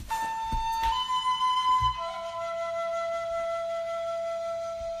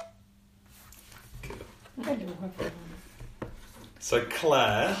Hello, everyone. So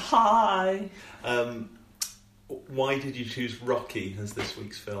Claire, Hi. why did you choose Rocky as this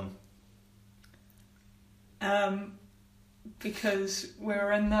week's film? Because we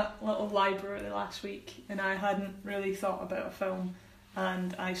were in that little library last week and I hadn't really thought about a film,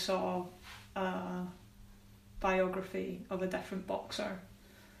 and I saw a biography of a different boxer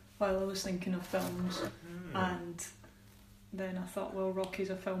while I was thinking of films, and then I thought, well, Rocky's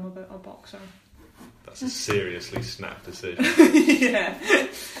a film about a boxer. That's a seriously snap decision. Yeah.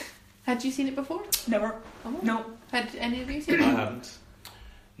 Had you seen it before? Never. Oh. No. Had any of you seen I it? hadn't.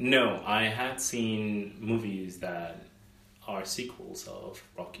 No, I had seen movies that are sequels of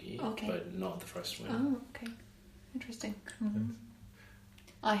Rocky, Okay. but not the first one. Oh, okay. Interesting. Mm-hmm.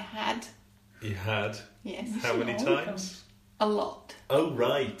 I had, You had? yes. How many all the times? A lot. Oh,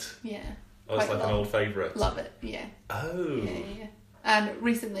 right. Yeah. Oh, it's Quite like a an lot. old favourite. Love it, yeah. Oh. Yeah. And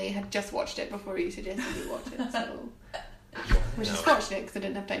recently had just watched it before you suggested we watch it, so... Which is fortunate because I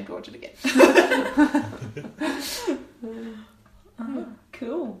didn't have time to watch it again.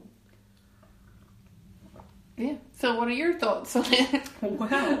 Cool. Yeah. So what are your thoughts on it?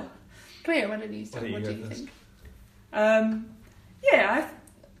 Well. Claire, what did you Why don't you What go do you first? think? Yeah, I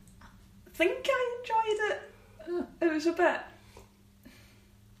think I enjoyed it. It was a bit...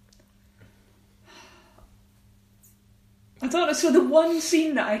 I don't know, so the one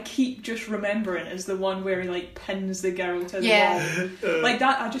scene that I keep just remembering is the one where he, like, pins the girl to the Yeah. wall. Like,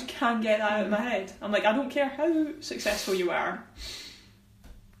 that, I just can't get that out of my head. I'm like, I don't care how successful you are.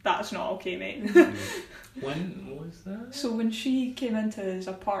 That's not okay, mate. When was that? So when she came into his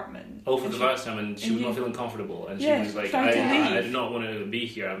apartment... Oh, for and the she- first time, and she was and not you- feeling comfortable, and Yeah, she was like, tried to I leave. do not want to be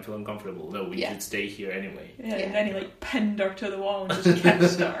here, I'm feeling comfortable. No, we Yeah. should stay here anyway. Yeah, Yeah. and then he, like, pinned her to the wall and just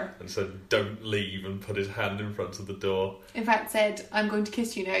kissed her. And said, don't leave, and put his hand in front of the door. In fact, said, I'm going to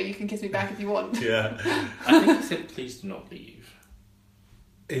kiss you now, you can kiss me back if you want. Yeah. I think he said, please do not leave.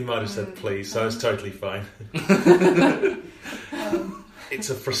 He might have said please, so it's totally fine. It's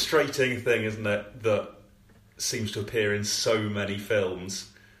a frustrating thing, isn't it, that seems to appear in so many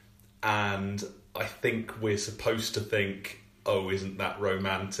films, and I think we're supposed to think, oh, isn't that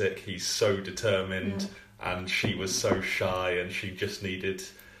romantic? He's so determined, and she was so shy, and she just needed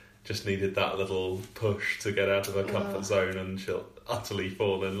that little push to get out of her comfort zone, and she'll utterly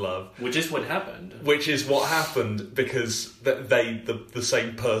fall in love. Which is what happened. Which is what happened, because the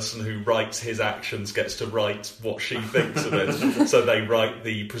same person who writes his actions gets to write what she thinks of it. So they write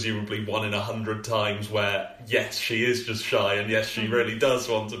the presumably 1 in 100 times where, yes, she is just shy, and yes, she really does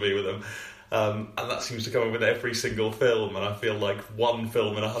want to be with him. And that seems to come up with every single film, and I feel like 1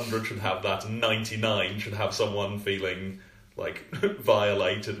 film in 100 should have that, and 99 should have someone feeling like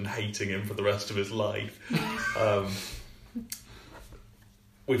violated and hating him for the rest of his life.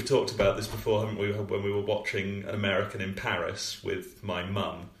 We've talked about this before, haven't we, when we were watching An American in Paris with my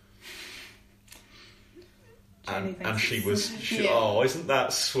mum. And she was, oh, isn't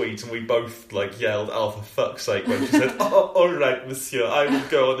that sweet? And we both like yelled, oh, for fuck's sake, when she said, oh, all right, monsieur, I will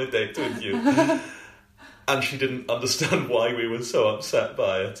go on a date with you. And she didn't understand why we were so upset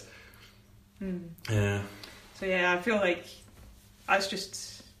by it. Yeah. So yeah, I feel like that's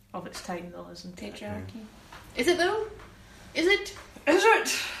just of its time though, isn't it? Patriarchy. Is it though? Is it? Is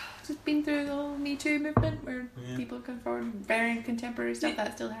it? Has it been through the whole Me Too movement where Yeah. people come forward very contemporary stuff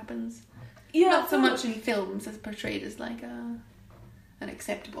that still happens? Yeah, Not so much in films as portrayed as like an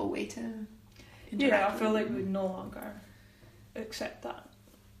acceptable way to interact. Yeah, I with feel like women. we'd no longer accept that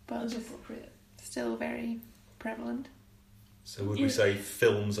but as it's appropriate. still very prevalent. So would we say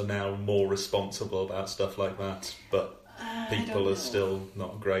films are now more responsible about stuff like that, but I people don't know. are still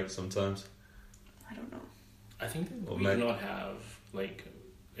not great sometimes? I don't know. I think that Or we maybe- do not have like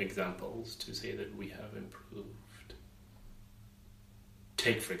examples to say that we have improved.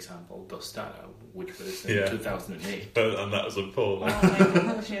 Take, for example, Dostana, which was in Yeah. 2008. And that was appalling. Oh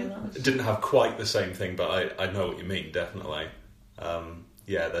my gosh, yeah, that It didn't have quite the same thing, but I know what you mean, definitely.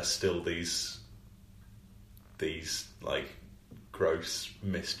 Yeah, there's still these like gross,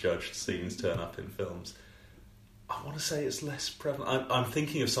 misjudged scenes turn up in films. I want to say it's less prevalent. I'm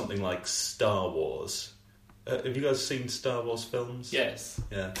thinking of something like Star Wars. Have you guys seen Star Wars films? Yes.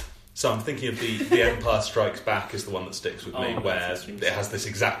 Yeah. So I'm thinking of the Empire Strikes Back is the one that sticks with me, Oh, where that's it has this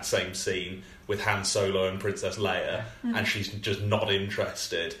exact same scene with Han Solo and Princess Leia, and she's just not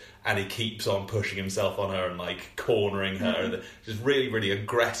interested, and he keeps on pushing himself on her and like cornering her, and just really, really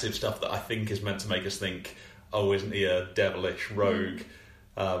aggressive stuff that I think is meant to make us think, oh, isn't he a devilish rogue?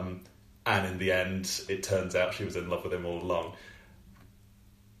 And in the end, it turns out she was in love with him all along.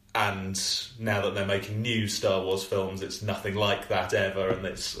 and now that they're making new Star Wars films, it's nothing like that ever, and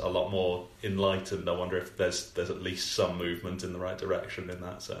it's a lot more enlightened. I wonder if there's at least some movement in the right direction in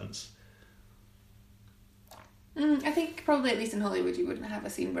that sense. I think probably at least in Hollywood you wouldn't have a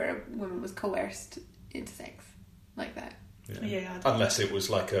scene where a woman was coerced into sex like that. Yeah. Unless it was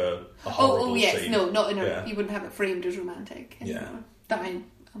like a horrible yes, scene. no, not in a. Yeah. You wouldn't have it framed as romantic anymore. Yeah. That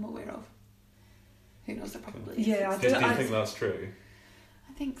I'm aware of. Who knows? There probably is. Yeah, Do you think that's true?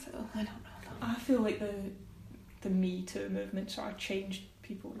 I think so. I don't know. I feel like the Me Too movement sort of changed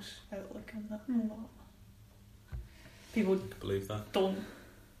people's outlook on that a lot. People Believe that. don't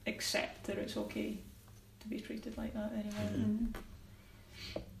accept that it's okay to be treated like that anymore.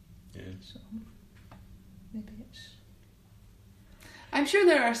 Yeah. So maybe it's. I'm sure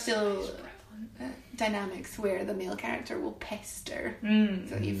there are still dynamics where the male character will pester.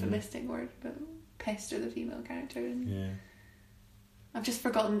 It's a euphemistic word, but pester the female character. And Yeah. I've just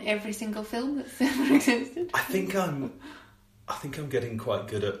forgotten every single film that's ever existed. I think I'm getting quite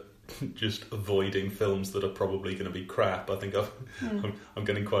good at just avoiding films that are probably going to be crap. I think I'm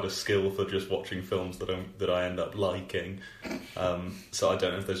getting quite a skill for just watching films that I end up liking. So I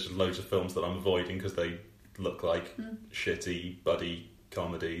don't know if there's just loads of films that I'm avoiding because they look like shitty buddy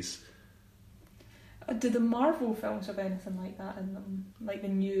comedies. Do the Marvel films have anything like that in them? Like the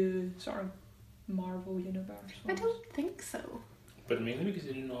new sort of Marvel universe? I don't think so. But mainly because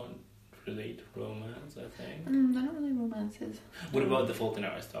they do not relate to romance, I think. They're not really romances. What about The Fault in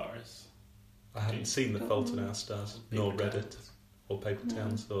Our Stars? I haven't seen The Fault in Our Stars, nor read it, or Paper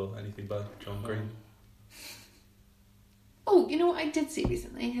Towns, or anything by John Green. Oh, you know what I did see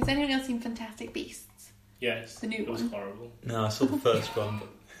recently? Has anyone else seen Fantastic Beasts? Yes, The new it was one. horrible. No, I saw the first one,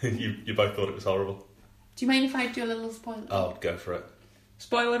 but you both thought it was horrible. Do you mind if I do a little spoiler? Oh, go for it.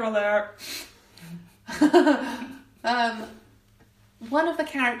 Spoiler alert! One of the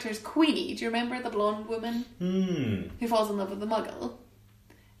characters, Queenie, do you remember the blonde woman who falls in love with the Muggle?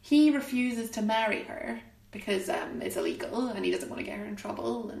 He refuses to marry her because it's illegal and he doesn't want to get her in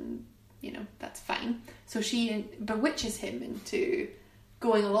trouble, and that's fine. So she bewitches him into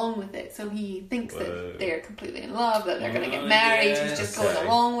going along with it. So he thinks that they're completely in love, that they're going to get married. Yes. He's just going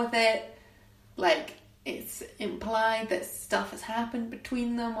along with it. Like, it's implied that stuff has happened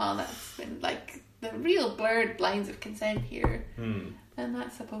between them while that's been like the real blurred lines of consent here. And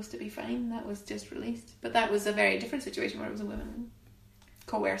that's supposed to be fine. That was just released. But that was a very different situation where it was a woman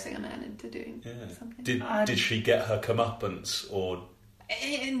coercing a man into doing something. Did she get her comeuppance, or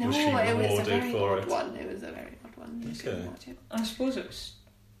No, was she it was a rewarded very for odd it? one. It was a very odd one. You shouldn't watch it. I suppose it's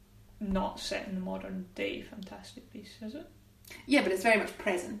not set in the modern day Fantastic Beasts, is it? Yeah, but it's very much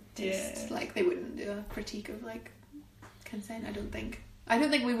present. Yeah. It's like they wouldn't do a critique of like consent. I don't think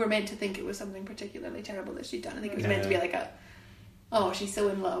we were meant to think it was something particularly terrible that she'd done. I think it was meant to be like she's so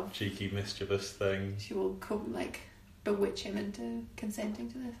in love. cheeky, mischievous thing? She will bewitch him into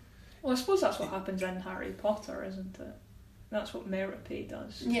consenting to this. Well, I suppose that's what happens in Harry Potter, isn't it? That's what Merope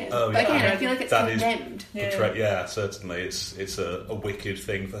does. Yeah, Oh, but yeah. again, I feel like it's That is- condemned. Yeah, certainly. It's a wicked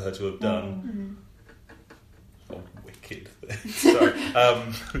thing for her to have done. A wicked thing. Sorry.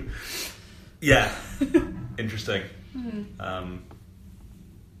 Yeah. Interesting.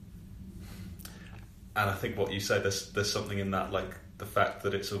 And I think what you say, there's something in that, like the fact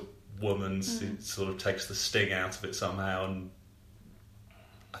that it's a woman, it sort of takes the sting out of it somehow, and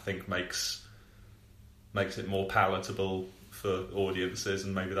I think makes it more palatable for audiences,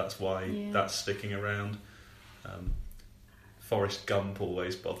 and maybe that's why that's sticking around. Forrest Gump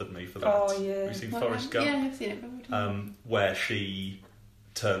always bothered me for that. Oh, yeah. Have you seen Forrest Gump? Yeah, I've seen it before. Where she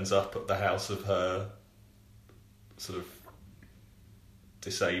turns up at the house of her sort of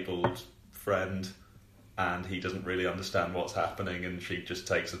disabled friend, and he doesn't really understand what's happening, and she just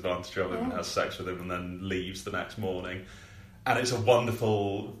takes advantage of him and has sex with him and then leaves the next morning. And it's a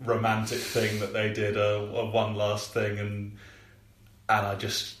wonderful romantic thing that they did, a one last thing, and I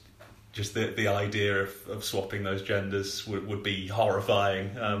just the idea of swapping those genders would be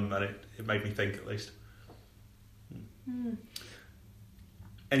horrifying, and it made me think, at least.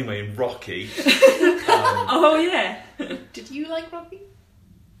 Anyway, in Rocky... Oh, yeah. Did you like Rocky?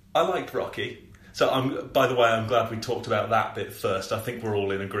 I liked Rocky. So, by the way, I'm glad we talked about that bit first. I think we're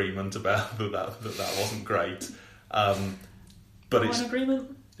all in agreement about that wasn't great. But it's... in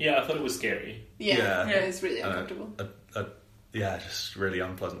agreement? Yeah, I thought it was scary. Yeah. It was really uncomfortable. Just really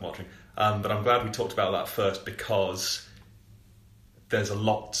unpleasant watching. But I'm glad we talked about that first, because there's a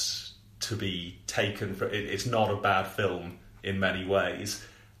lot to be taken for it. It's not a bad film in many ways,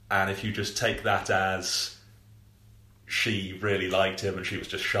 and if you just take that as she really liked him and she was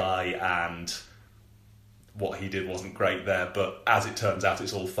just shy, and what he did wasn't great there, but as it turns out,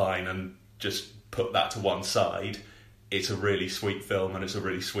 it's all fine, and just put that to one side. It's a really sweet film, and it's a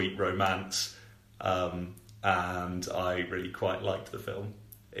really sweet romance, and I really quite liked the film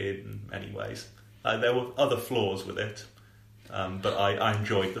in many ways. There were other flaws with it, but I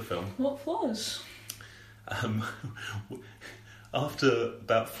enjoyed the film. What flaws? After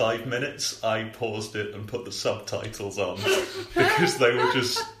about 5 minutes, I paused it and put the subtitles on because they were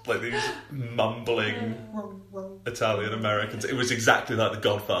just like these mumbling Italian Americans. It was exactly like The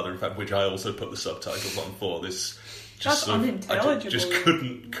Godfather, in fact, which I also put the subtitles on for. This just That's unintelligible. I just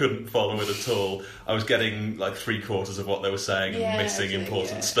couldn't follow it at all. I was getting like 3/4 of what they were saying and missing actually,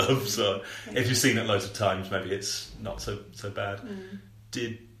 important stuff. So if you've seen it loads of times, maybe it's not so bad.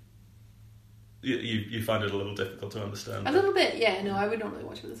 Did you find it a little difficult to understand? A little bit, yeah. No, I would normally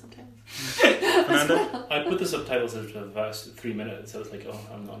watch it with the subtitles. Fernando? I put the subtitles after the first 3 minutes. I was like, oh,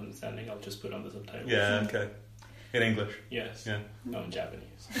 I'm not understanding. I'll just put on the subtitles. Yeah, okay. In English? Yes. Yeah. No, in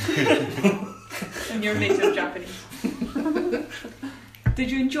Japanese. And you're native Japanese. Did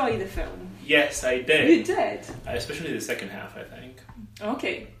you enjoy the film? Yes, I did. You did? Especially the second half, I think.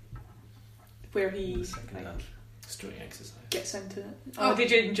 Okay. Where he The second half. Just doing exercise. gets into it. Oh,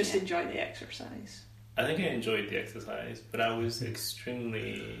 did you just enjoy the exercise? I think I enjoyed the exercise, but I was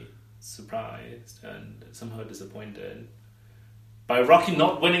extremely surprised and somehow disappointed by Rocky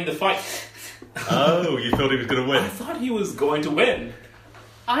not winning the fight. Oh, you thought he was going to I win? thought he was going to win.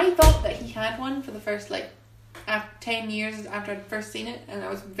 I thought that he had one for the first 10 years after I'd first seen it, and I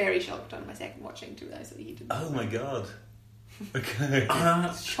was very shocked on my second watching to realise that he didn't. Oh my god. Okay.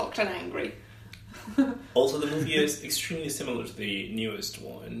 Shocked and angry. Also, the movie is extremely similar to the newest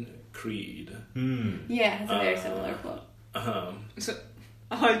one, Creed. Yeah, it's a very similar plot. So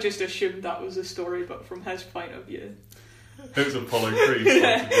I just assumed that was a story, but from his point of view. It was Apollo Creed's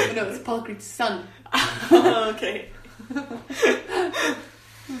point of view. No, it's Apollo Creed's son. Okay.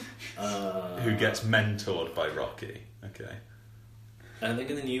 Who gets mentored by Rocky. Okay. I think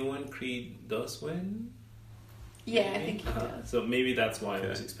in the new one, Creed does win. Yeah, I think he does. So maybe that's why I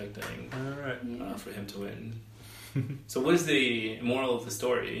was Okay. expecting Alright. for him to win. So what is the moral of the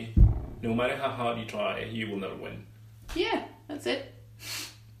story? No matter how hard you try, you will never win. Yeah, that's it.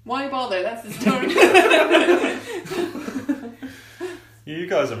 Why bother? That's the story. You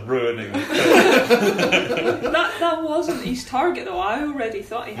guys are ruining the film. That wasn't his target though. I already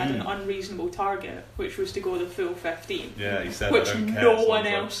thought he had an unreasonable target, which was to go the full 15. Yeah, he said which I don't care. no so one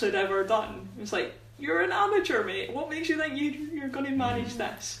I'm else had ever done. It's like, you're an amateur, mate. What makes you think you're going to manage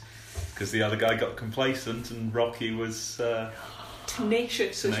this? Because the other guy got complacent and Rocky was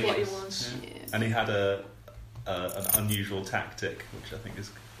Tenacious is what he tenacious, was. yeah. Yeah. And he had an unusual tactic, which I think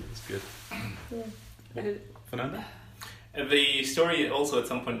is good. Fernando? The story also at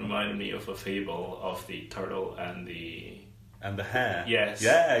some point reminded me of a fable of the turtle and the... And the hair. Yes.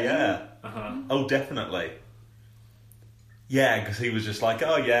 Yeah. Uh-huh. Oh, definitely. Yeah, because he was just like,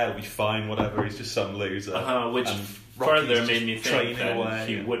 oh yeah, it'll be fine, whatever, he's just some loser. Which And Rocky's further just made me think training that away.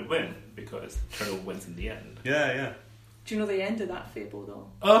 he would win, because the turtle wins in the end. Yeah. Do you know the end of that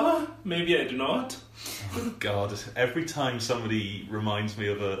fable though? Maybe I do not. Oh, God, every time somebody reminds me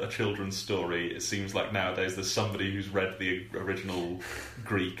of a children's story, it seems like nowadays there's somebody who's read the original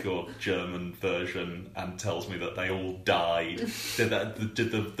Greek or German version and tells me that they all died. Did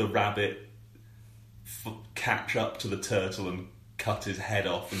the rabbit catch up to the turtle and cut his head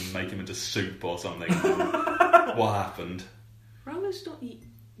off and make him into soup or something? What happened? Rabbits don't eat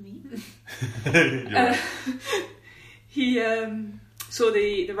meat. You're right. So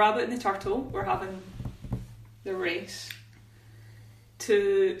the rabbit and the turtle were having the race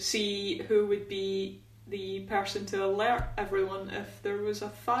to see who would be the person to alert everyone if there was a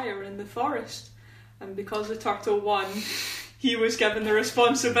fire in the forest. And because the turtle won, he was given the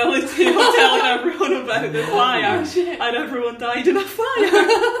responsibility of telling everyone about the fire, and everyone died in a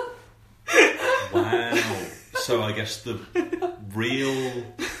fire. Wow. So I guess the real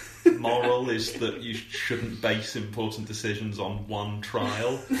moral is that you shouldn't base important decisions on one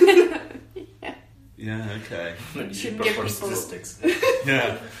trial. Yeah, okay. You shouldn't give prefer people- statistics.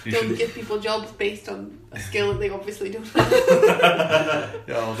 Yeah. You Don't should, give people jobs based on a skill that they obviously don't have.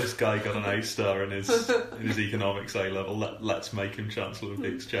 this guy got an A star in his economics A level. Let's make him Chancellor of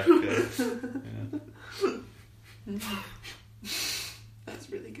the Exchequer. Yeah. That's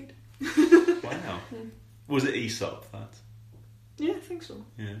really good. Wow. Was it Aesop, that? Yeah, I think so.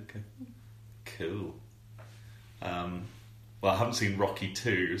 Yeah, okay. Cool. Well, I haven't seen Rocky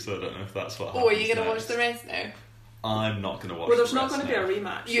 2, so I don't know if that's what happens Oh, are you going to watch next. the rest now? I'm not going to watch. Well, there's the not rest going to be a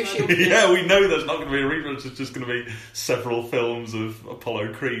now. rematch. You so I should. don't- Yeah, we know there's not going to be a rematch. There's just going to be several films of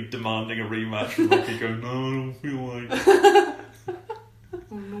Apollo Creed demanding a rematch, and Rocky going, "No, I don't feel like."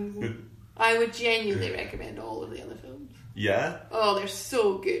 I would genuinely recommend all of the other films. Yeah, Oh, they're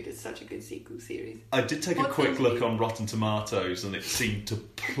so good. It's such a good sequel series. I did take a What quick film look did you- on Rotten Tomatoes, and it seemed to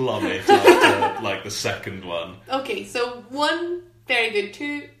plummet after like the second one. Okay, so 1, very good.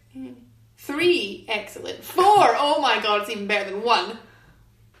 2, 3, excellent. 4, oh my god, it's even better than 1.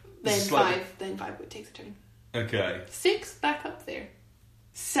 Then Slightly- 5, then 5 takes a turn. Okay, 6, back up there.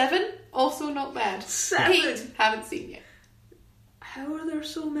 7, also not bad. 7? 8, haven't seen yet. How are there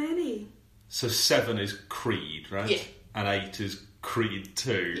so many? so 7 is Creed, right? Yeah. And 8 is Creed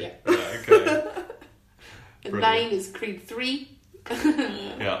 2. Yeah. Right, okay. And Brilliant. 9 is Creed 3.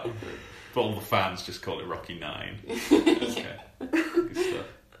 Yeah. But all the fans just call it Rocky 9. Okay. Good stuff.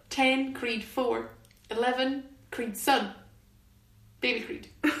 10, Creed 4. 11, Creed Son. Baby Creed.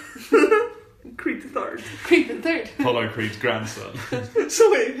 Creed the Third. Creed the Third. Apollo Creed's grandson.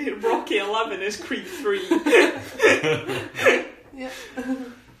 So wait, Rocky 11 is Creed 3. Yeah.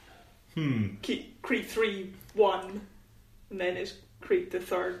 Creed 3, 1. And then it's Creed the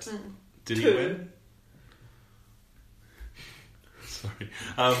Third. Did he 2. win? Sorry.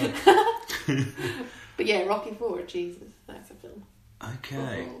 But yeah, Rocky 4, Jesus, that's a film.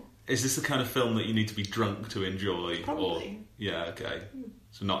 Okay. Oh. Is this the kind of film that you need to be drunk to enjoy? Probably. Or, yeah, okay.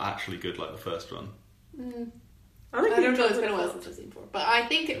 So not actually good like the first one. I think I don't know, it's enjoyed been a while it. since I've seen 4. But I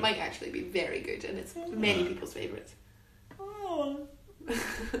think it might actually be very good, and it's many people's favourites. Oh,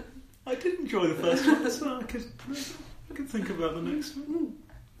 I did enjoy the first one, so I could think about the next one.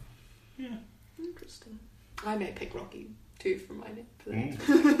 Yeah. Interesting. I may pick Rocky 2 for my next. For the Mm. next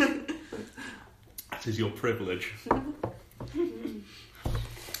one. That is your privilege.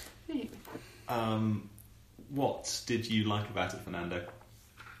 Anyway. What did you like about it, Fernando?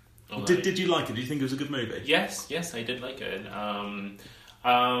 Oh, Did you like it? Do you think it was a good movie? Yes, I did like it.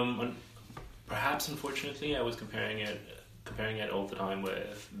 Perhaps, unfortunately, I was comparing it all the time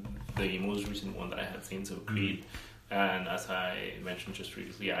with the most recent one that I had seen, so Creed. And as I mentioned just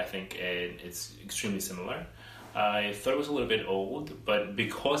previously, I think it's extremely similar. I thought it was a little bit old, but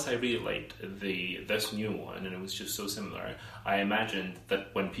because I really liked this new one, and it was just so similar, I imagined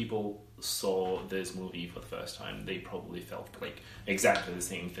that when people saw this movie for the first time, they probably felt like exactly the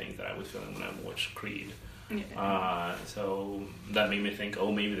same thing that I was feeling when I watched Creed. Yeah. So that made me think,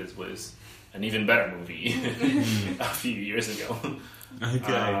 oh, maybe this was an even better movie a few years ago.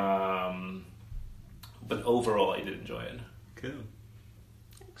 Okay. But overall, I did enjoy it. Cool.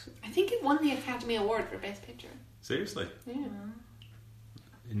 I think it won the Academy Award for Best Picture. Seriously? Yeah.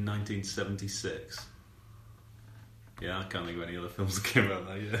 In 1976. Yeah, I can't think of any other films that came out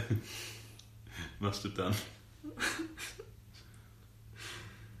that year. Must have done.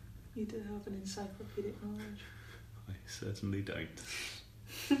 You do have an encyclopedic knowledge. I certainly don't.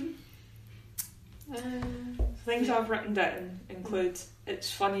 Things I've written down include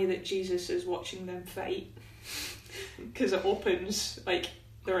it's funny that Jesus is watching them fight because it opens like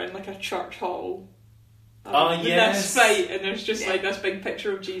they're in like a church hall. With yes. this fight, and there's just Yeah. like this big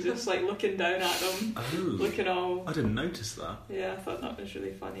picture of Jesus like looking down at them, Oh, looking all. I didn't notice that. Yeah, I thought that was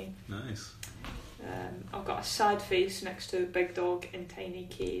really funny. Nice. I've got a sad face next to the big dog in tiny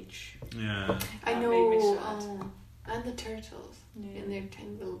cage. Yeah. I That know. made me sad. Oh, and the turtles Yeah. in their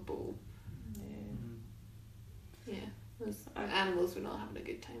tiny little bowl. Yeah. Yeah, those animals were not having a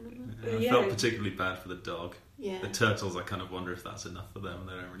good time in that. I Yeah. felt particularly bad for the dog. Yeah. The turtles, I kind of wonder if that's enough for them.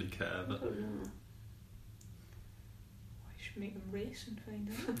 They don't really care, I but don't know. I should make them race and find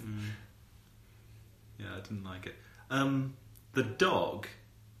out. yeah, I didn't like it. The dog.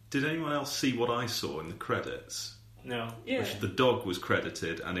 Did anyone else see what I saw in the credits? No. Yeah. Which the dog was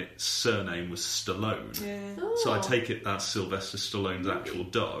credited, and its surname was Stallone. Yeah. Oh, So I take it that's Sylvester Stallone's actual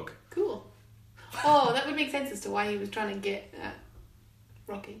dog. cool. Oh, that would make sense as to why he was trying to get at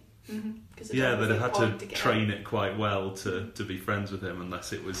Rocky. Mm-hmm. Yeah, they'd have had to train it quite well to be friends with him,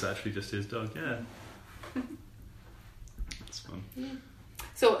 unless it was actually just his dog. Yeah, that's fun. Yeah.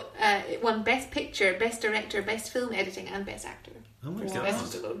 So it won Best Picture, Best Director, Best Film Editing, and Best Actor. Oh my for god,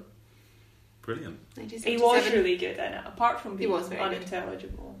 Sylvester Stallone. brilliant! He 1977. was really good in it, apart from He being was very good.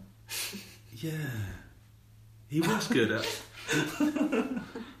 unintelligible. Yeah, he was good at.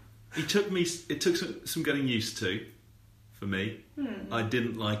 He took me. It took some getting used to, for me. I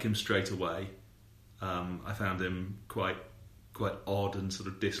didn't like him straight away. I found him quite odd and sort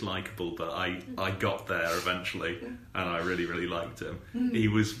of dislikable, but I got there eventually, and I really, really liked him. He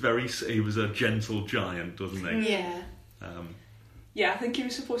was a gentle giant, wasn't he? Yeah. Yeah, I think he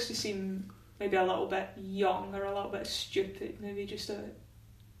was supposed to seem maybe a little bit young or a little bit stupid, maybe just a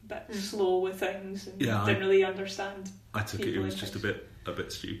bit slow with things and didn't really understand. I took it was just a bit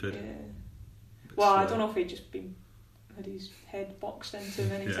stupid. Yeah. Well, I don't know if he'd just had his head boxed in too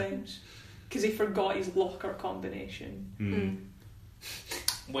many times because he forgot his locker combination.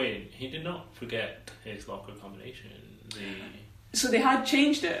 Wait, he did not forget his locker combination. So they had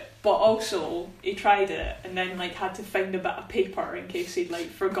changed it, but also he tried it and then had to find a bit of paper in case he'd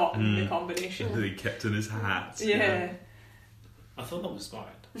forgotten the combination. That he kept in his hat. Yeah. I thought that was smart.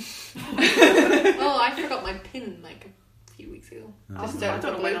 Oh, I forgot my pin a few weeks ago. I don't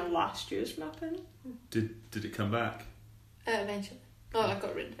know when I last used my pin. Did it come back? Eventually. Oh, I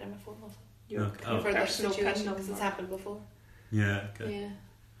got written down my phone also. Your For that personal pin situation, because number. it's happened before. Yeah, okay. Yeah.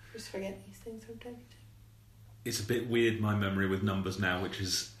 Just forget these things from time to time. It's a bit weird, my memory with numbers now, which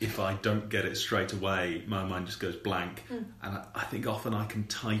is if I don't get it straight away, my mind just goes blank. And I think often I can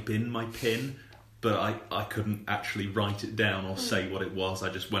type in my PIN, but I couldn't actually write it down or say what it was. I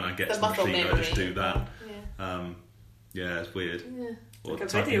just, when I get to the machine, I just do that. Yeah, it's weird. Yeah. Or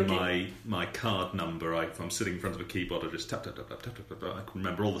type in my card number. If I'm sitting in front of a keyboard, I just tap, tap, tap, tap, tap, tap, tap. I can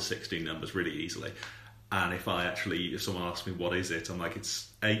remember all the 16 numbers really easily. And if someone asks me what is it, I'm like, it's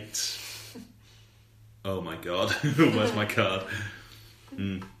 8. Oh my god, where's my card?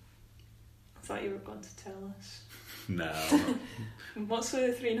 I thought you were going to tell us. No. What's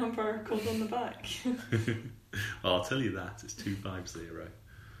the 3-number code on the back? Well, I'll tell you that. It's 250.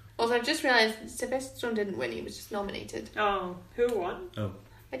 Also, I've just realised Sylvester Stallone didn't win, he was just nominated. Oh, who won? Oh.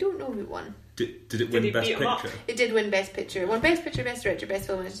 I don't know who won. Did it win Best Picture? It did win Best Picture. It won Best Picture, Best Director, Best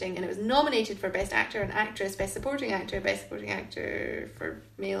Film Editing, and it was nominated for Best Actor and Actress, Best Supporting Actor for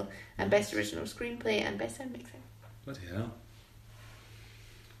Male, and Best Original Screenplay, and Best Sound Mixing. Bloody hell.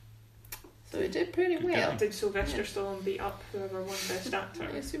 So it did pretty well. Did Sylvester Stallone beat up whoever won Best Actor?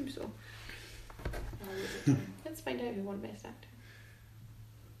 I assume so. Let's find out who won Best Actor.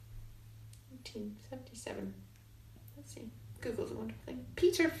 1977. Let's see. Google's a wonderful thing.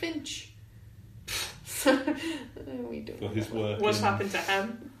 Peter Finch. We don't For his work. What's happened to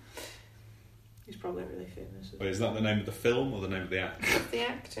him? He's probably really famous. Wait, is that the name of the film or the name of the actor? The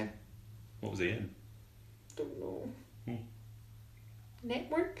actor. What was he in? Don't know.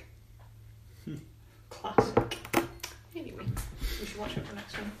 Network? Classic. Anyway. We should watch it for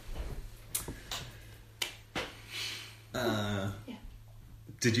next one. Yeah.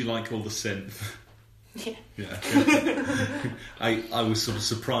 Did you like all the synth? Yeah. Yeah. I was sort of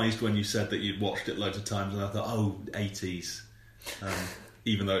surprised when you said that you'd watched it loads of times, and I thought, 80s.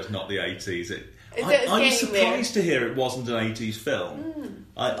 Even though it's not the 80s. I was surprised to hear it wasn't an 80s film.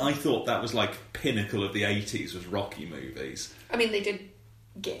 I thought that was pinnacle of the 80s was Rocky movies. I mean, they did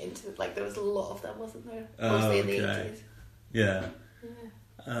get into it. There was a lot of them, wasn't there? Mostly in the 80s. Yeah.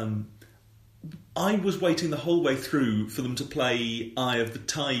 I was waiting the whole way through for them to play Eye of the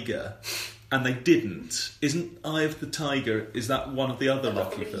Tiger, and they didn't. Isn't Eye of the Tiger, is that one of the other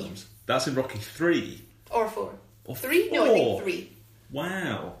Rocky films? That's in Rocky 3. Or 4. Or 3? 4. No, I think 3.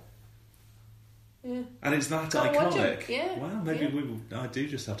 Wow. Yeah. And it's that Gotta watch iconic. it. Yeah. Wow, maybe I do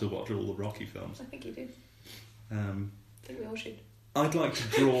just have to watch all the Rocky films. I think you do. I think we all should. I'd like to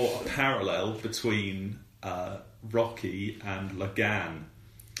draw a parallel between Rocky and Lagan.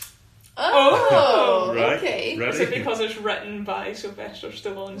 Oh, right. Okay. Ready? Is it because it's written by Sylvester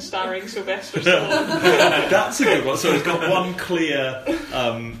Stallone, starring Sylvester Stallone? That's a good one. So it's got one clear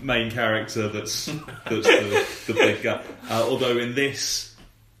main character that's the big guy. Although in this,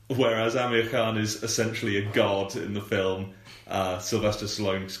 whereas Amir Khan is essentially a god in the film, Sylvester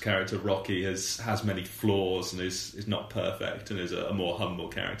Stallone's character Rocky has many flaws and is not perfect and is a more humble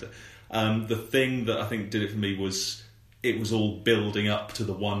character. The thing that I think did it for me was it was all building up to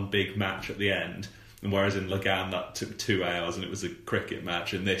the one big match at the end, and whereas in Lagan that took 2 hours and it was a cricket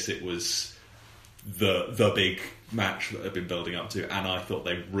match, in this it was the big match that had been building up to. And I thought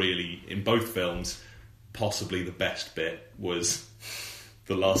they really, in both films, possibly the best bit was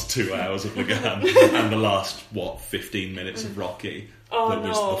the last 2 hours of Lagan and the last 15 minutes of Rocky. Was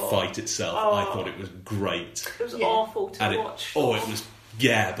the fight itself. I thought it was great. It was awful to watch. It was,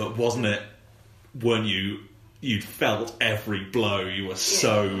 but wasn't it? Weren't you? You'd felt every blow. You were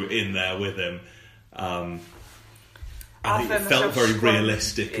so in there with him. I think it felt very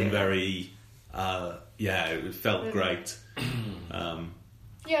realistic and very. It felt great.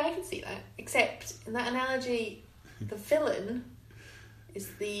 Yeah, I can see that. Except in that analogy, the villain is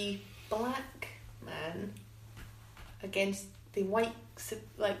the black man against the white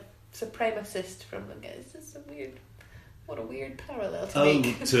supremacist from the guys. It's just a weird. What a weird parallel to Oh,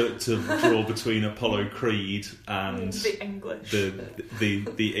 make. to draw between Apollo Creed and The English.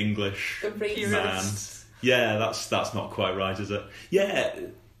 the English The race. man. Purists. Yeah, that's not quite right, is it? Yeah,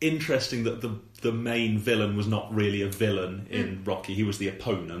 interesting that the main villain was not really a villain in Rocky. He was the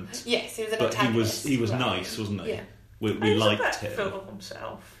opponent, Yes, he was an but antagonist. he was rather nice, than- wasn't he? Yeah. We He was liked a bit him. full of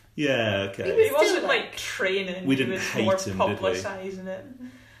himself. Yeah, okay. He He wasn't Still, like training. We he didn't was hate more him, did we? publicising it.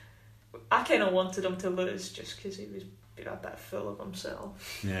 I kind of wanted him to lose just because he was being a bit full of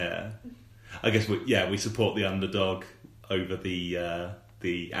himself. Yeah, I guess we support the underdog over the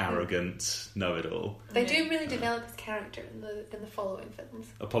arrogant know-it-all. They do really develop his character in the following films.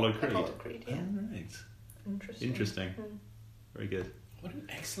 Apollo Creed. Apollo Creed, yeah. Oh, right. Interesting. Mm. Very good. What an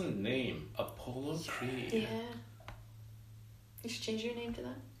excellent name, Apollo Creed. Yeah. You should change your name to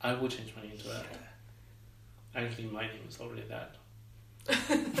that. I will change my name to that. Actually, my name is already that.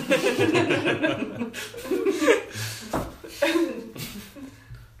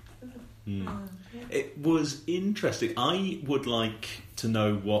 It was interesting. I would like to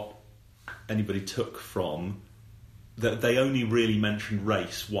know what anybody took from that. They only really mentioned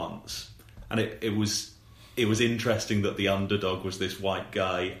race once, and it was interesting that the underdog was this white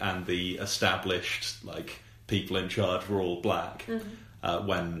guy and the established people in charge were all black.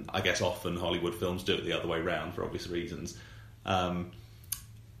 When I guess often Hollywood films do it the other way round for obvious reasons.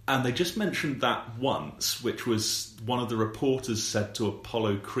 And they just mentioned that once, which was one of the reporters said to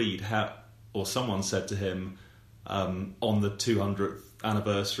Apollo Creed, or someone said to him on the 200th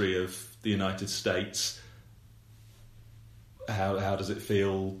anniversary of the United States, how does it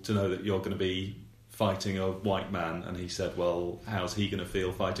feel to know that you're going to be fighting a white man? And he said, well, how's he going to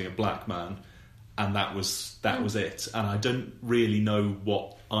feel fighting a black man? And that was it. And I don't really know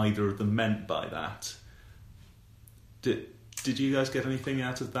what either of them meant by that. Did you guys get anything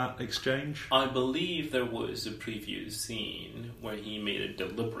out of that exchange? I believe there was a previous scene where he made it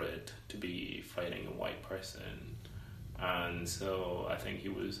deliberate to be fighting a white person, and so I think he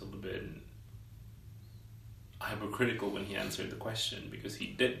was a little bit hypercritical when he answered the question, because he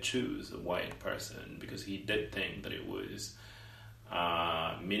did choose a white person because he did think that it was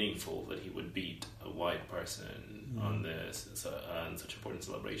meaningful that he would beat a white person on such important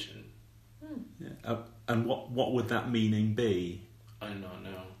celebration. Yeah. And what would that meaning be? I don't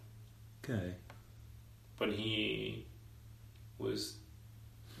know. Okay. But he was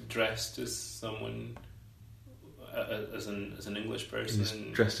dressed as someone, as an English He was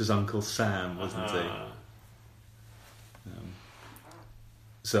person. dressed as Uncle Sam, wasn't he?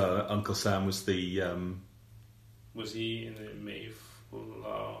 So Uncle Sam was the... Was he in the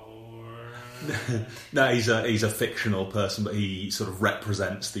Mayflower? No, he's a fictional person, but he sort of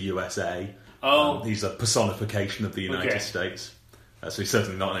represents the USA. Oh. He's a personification of the United Okay. States. So he's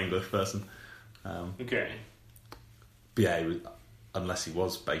certainly not an English person. Okay. But yeah, unless he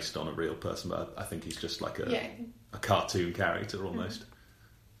was based on a real person, but I think he's just like a cartoon character almost.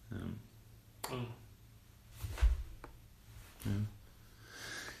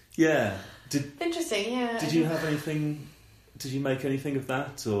 Yeah. Interesting, yeah. Did you have anything? Did you make anything of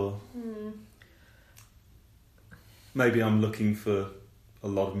that, or maybe I'm looking for a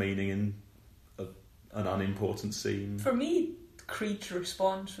lot of meaning in an unimportant scene? For me, Creed's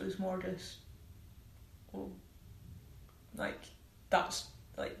response was more just,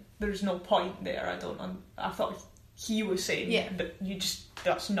 there's no point there. I thought he was saying that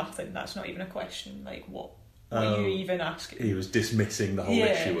that's nothing. That's not even a question. Like what are you even asking? He was dismissing the whole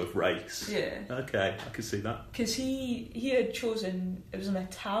issue of race. Yeah. Okay, I could see that. Because he had chosen, it was an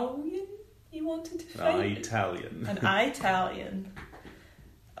Italian he wanted to fight. Italian. An Italian.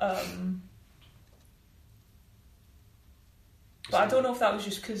 But I don't know if that was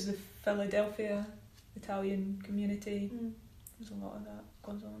just because the Philadelphia Italian community, there's a lot of that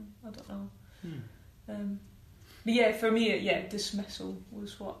goes on. I don't know. But yeah, for me, dismissal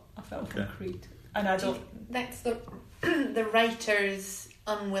was what I felt from Creed. And I don't... That's the writer's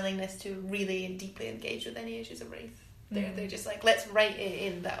unwillingness to really and deeply engage with any issues of race. They're just like, let's write it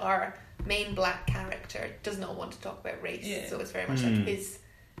in that our main black character does not want to talk about race. Yeah. So it's very much like his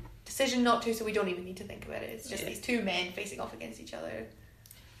decision not to, so we don't even need to think about it. It's just these two men facing off against each other.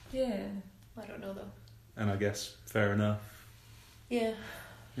 Yeah. I don't know though. And I guess fair enough. Yeah.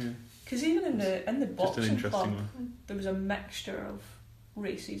 Because even in the boxing club, one. there was a mixture of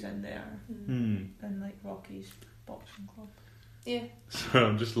races in there, in like Rocky's boxing club. Yeah. So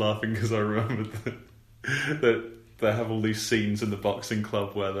I'm just laughing because I remembered that they have all these scenes in the boxing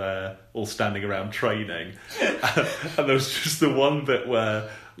club where they're all standing around training, and there was just the one bit where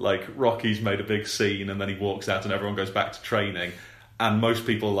like Rocky's made a big scene and then he walks out and everyone goes back to training, and most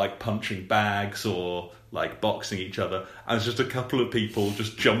people are like punching bags or like boxing each other, and it's just a couple of people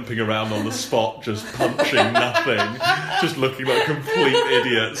just jumping around on the spot, just punching nothing, just looking like complete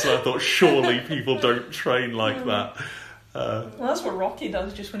idiots. And I thought, surely people don't train like that. Well, that's what Rocky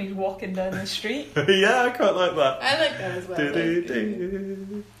does just when he's walking down the street. Yeah, I quite like that. I like that as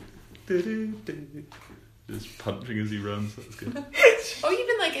well. Just punching as he runs. That's good. Or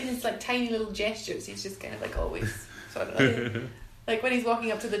even like in his like tiny little gestures, he's just kind of like always sort of like when he's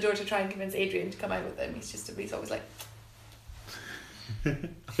walking up to the door to try and convince Adrian to come out with him, he's always like. I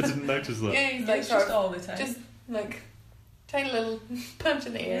didn't notice that. Yeah, he's Yeah, like it's sort just of all the time. just like tiny little punch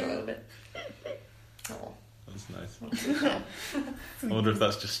in the air a little bit. Oh. That's nice. I wonder if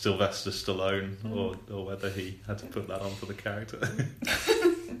that's just Sylvester Stallone or whether he had to put that on for the character.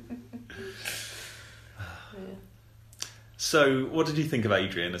 So, what did you think of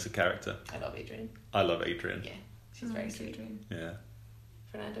Adrian as a character? I love Adrian. I love Adrian. Yeah, she's very sweet. Yeah.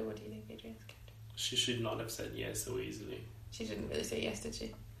 Fernando, what do you think of Adrian's character? She should not have said yes so easily. She didn't really say yes, did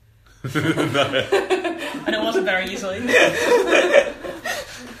she? And it wasn't very easily.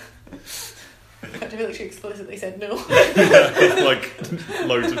 I feel like she explicitly said no. Like,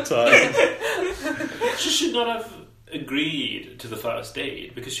 loads of times. She should not have agreed to the first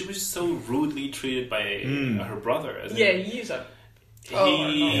date because she was so rudely treated by her brother. Yeah, he's a... He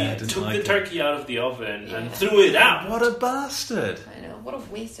took like the it. turkey out of the oven and threw it out. What a bastard! I know, what a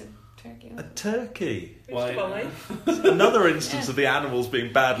waste of turkey. A turkey. Why? Another instance of the animals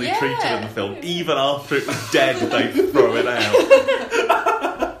being badly Yeah. treated in the film. Even after it was dead, they throw it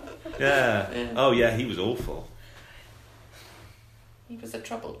out. Yeah. Oh yeah, he was awful. He was a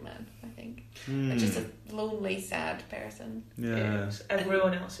troubled man, I think. Just a lonely, sad person. Yeah. It's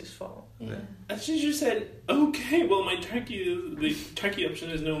everyone else's fault. Yeah. And she just said, "Okay, well, the turkey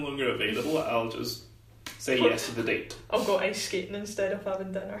option is no longer available. I'll just say yes to the date." I'll go ice skating instead of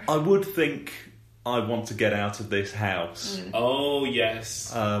having dinner. I would think I want to get out of this house. Oh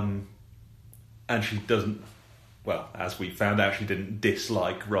yes. And she doesn't. Well, as we found out, she didn't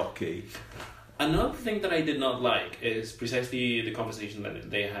dislike Rocky. Another thing that I did not like is precisely the conversation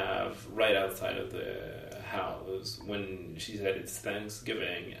that they have right outside of the house when she said it's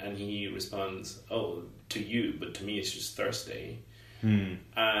Thanksgiving and he responds, "Oh, to you, but to me it's just Thursday."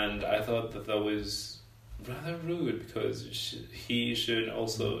 And I thought that was rather rude because he should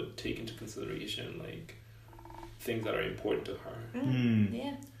also take into consideration like things that are important to her.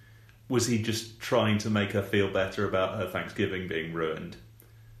 Yeah. Was he just trying to make her feel better about her Thanksgiving being ruined?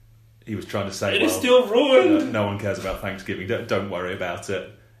 He was trying to say, It is still ruined. No one cares about Thanksgiving. Don't worry about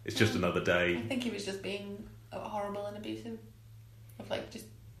it. It's just another I day. think he was just being horrible and abusive. Of like just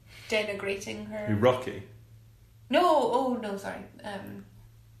denigrating her. Who, Rocky? No, sorry.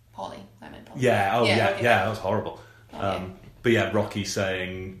 Polly. I meant Polly. Yeah, okay. that was horrible. Okay. But yeah, Rocky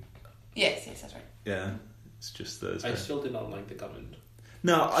saying... Yes, that's right. Yeah, it's just Thursday. I still did not like the comment.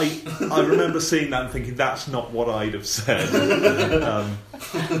 No, I remember seeing that and thinking that's not what I'd have said.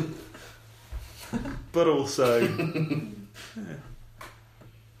 But also,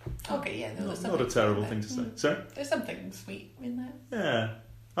 Okay, yeah, no, there's not a something terrible in thing that. to say. Sorry? There's something sweet in that. Yeah,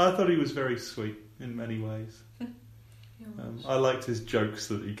 I thought he was very sweet in many ways. I liked his jokes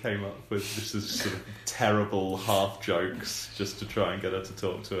that he came up with, just as sort of terrible half jokes, just to try and get her to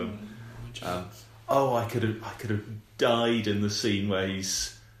talk to him. I could have died in the scene where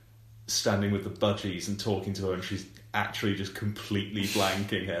he's standing with the budgies and talking to her, and she's actually just completely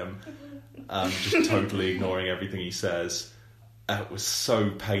blanking him, just totally ignoring everything he says. It was so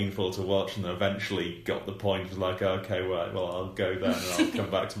painful to watch, and eventually got the point. Was like, okay, right, well, I'll go then, and I'll come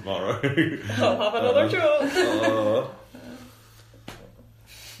back tomorrow. I'll have another joke. Oh.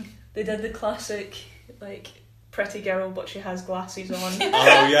 They did the classic, like, pretty girl, but she has glasses on.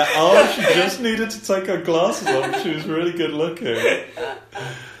 Oh yeah. Oh, she just needed to take her glasses off. She was really good looking.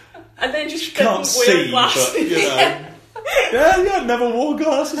 And then just Can't didn't wear see, glasses. but you know. Yeah, never wore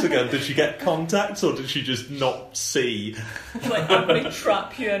glasses again. Did she get contacts or did she just not see? Like, I'm going to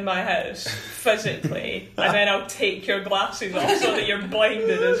trap you in my house physically, and then I'll take your glasses off so that you're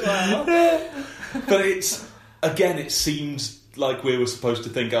blinded as well. But it seems like we were supposed to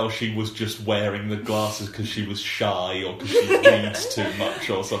think, oh, she was just wearing the glasses because she was shy or because she reads too much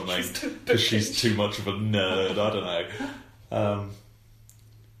or something. Because she's too much of a nerd. I don't know.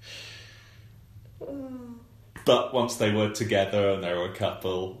 But once they were together and they were a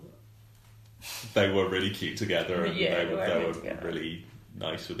couple, they were really cute together, and Yeah, they they were were together. really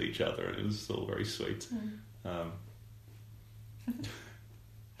nice with each other, and it was all very sweet.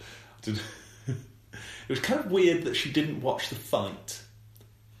 It was kind of weird that she didn't watch the fight.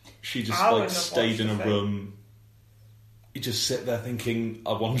 She just I wouldn't have stayed watched in the a fight. room you just sit there thinking,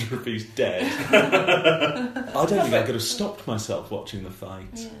 I wonder if he's dead. I don't think I could have stopped myself watching the fight.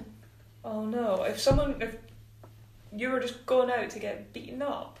 Yeah. Oh no! If you were just going out to get beaten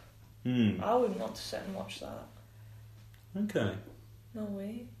up, I wouldn't want to sit and watch that. Okay. No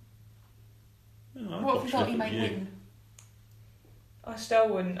way. Oh, I'd What if watch you thought it he with might you. win? I still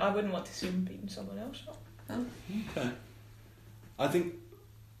wouldn't. I wouldn't want to see him beating someone else up. Okay. I think,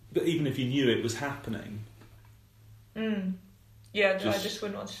 but even if you knew it was happening, Yeah, I Just just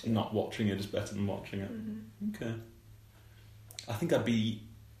wouldn't want to see. not watching it is better than watching it. Mm-hmm. Okay. I think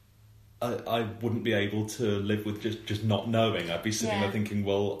I wouldn't be able to live with just not knowing. I'd be sitting Yeah. there thinking,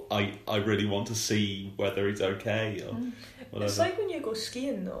 well, I really want to see whether he's okay or whatever. It's like when you go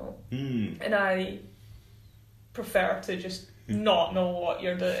skiing though, Mm. and I prefer to just not know what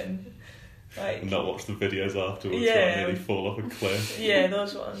you're doing. Like, And not watch the videos afterwards Yeah. where I nearly fall off a cliff. yeah,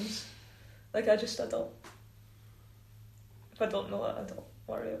 those ones. Like I don't. If I don't know it, I don't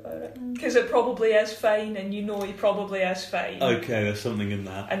worry about it because it probably is fine, and you know he probably is fine. Okay, there's something in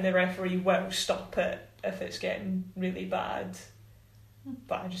that. And the referee will stop it if it's getting really bad.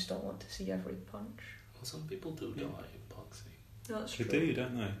 But I just don't want to see every punch. Well, some people do die in boxing. That's They true. do,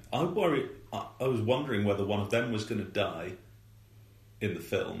 don't they? I was wondering whether one of them was going to die in the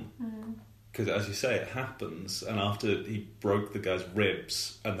film. Because, as you say, it happens, and after he broke the guy's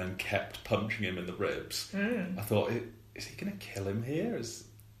ribs and then kept punching him in the ribs, I thought, is he going to kill him here? Is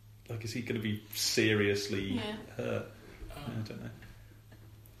he going to be seriously hurt? I don't know.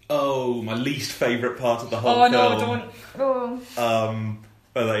 Oh, my least favourite part of the whole film. Oh no,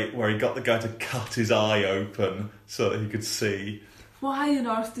 don't. Where he got the guy to cut his eye open so that he could see. Why on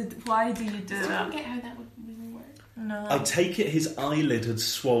earth why do you do I don't that? get how that would really work. No. I take it his eyelid had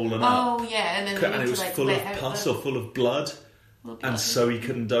swollen up. Oh yeah, and then they And need it to, was like, full let of out pus the or full of blood, little and blood. so he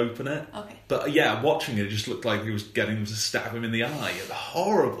couldn't open it. Okay. But yeah, watching it just looked like he was getting him to stab him in the eye. It was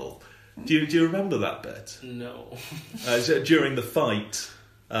horrible. Do you remember that bit? No. So during the fight,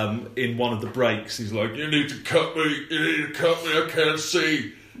 in one of the breaks, he's like, "You need to cut me. You need to cut me. I can't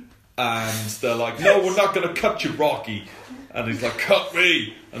see." And they're like, "No, we're not going to cut you, Rocky." And he's like, "Cut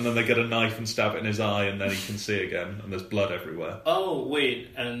me!" And then they get a knife and stab it in his eye, and then he can see again, and there's blood everywhere. Oh wait,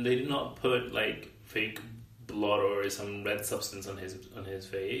 and they did not put like fake blood or some red substance on his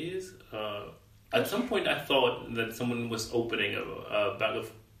face. At some point, I thought that someone was opening a bag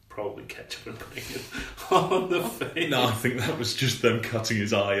of probably ketchup and putting it on the face. No, I think that was just them cutting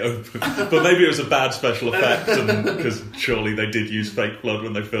his eye open. But maybe it was a bad special effect, because surely they did use fake blood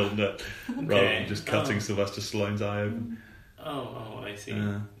when they filmed it, rather than just cutting Sylvester Stallone's eye open. Oh, I see.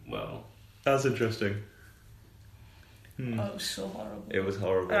 Well, That's interesting. Oh, it was so horrible. It was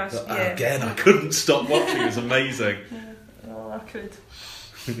horrible. That's- But, yeah. again, I couldn't stop watching. It was amazing. Oh, I could.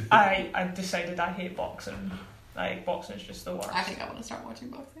 I decided I hate boxing. Like, boxing's just the worst. I think I want to start watching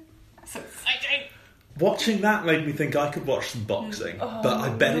boxing. So exciting! Watching that made me think I could watch some boxing, but I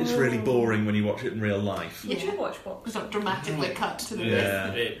bet it's really boring when you watch it in real life. Would you watch boxing? It's not dramatically cut to the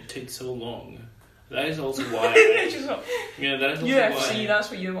Yeah. it takes so long. That is also why. Just like, That is also UFC, why. that's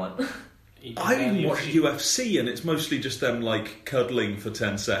what you want. I even watch UFC, and it's mostly just them like cuddling for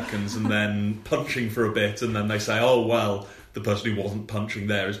 10 seconds and then punching for a bit, and then they say, "Oh well, the person who wasn't punching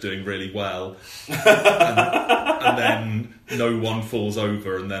there is doing really well," and then no one falls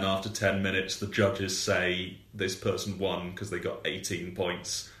over, and then after 10 minutes, the judges say this person won because they got 18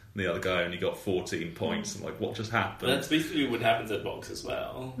 points. And the other guy only got 14 points. And like, what just happened? That's basically what happens at box as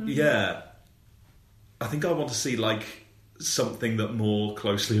well. Yeah. I think I want to see, like, something that more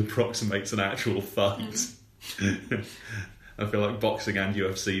closely approximates an actual fight. I feel like boxing and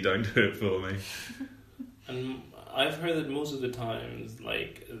UFC don't do it for me. And I've heard that most of the times,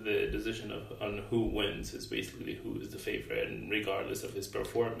 like, the decision on who wins is basically who is the favourite, and regardless of his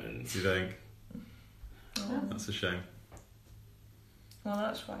performance. Do you think? Oh. That's a shame. Well,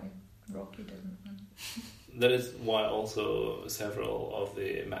 that's why Rocky didn't win. That is why also several of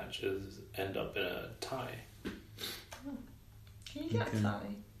the matches end up in a tie. Can you get Okay. a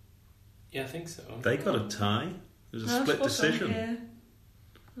tie? Yeah, I think so. They got a tie. It was a No, I split suppose so, decision. yeah.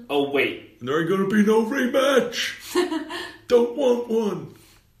 Oh, wait. And there ain't going to be no rematch. Don't want one.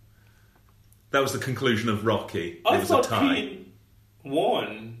 That was the conclusion of Rocky. It I was a thought tie. Creed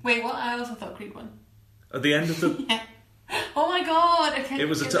won. Wait, what? I also thought Creed won. At the end of the... Yeah. Oh my god! I can't It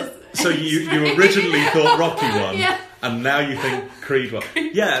was a get tie. this- So you originally thought Rocky won. Yeah. And now you think Creed won.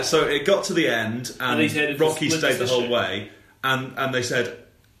 Yeah, so it got to the end, And they said and it's a Rocky split stayed the whole decision. way, and they said,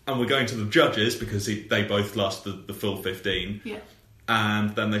 and we're going to the judges, because they both lost the full 15, Yeah.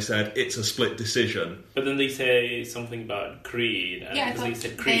 and then they said, it's a split decision. But then they say something about Creed, and Yeah, I because they thought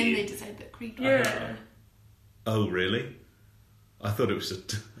said then they Creed. decided that Creed won. Yeah. Oh, really? I thought it was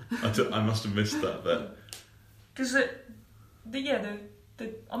just. I must have missed that bit. Because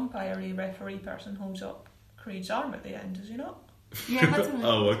the umpire referee person holds up Creed's arm at the end, does he not? Yeah, that's right.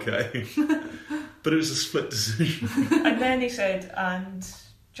 Oh, okay. But it was a split decision. And then he said, and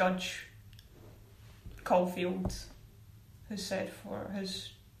Judge Caulfield has said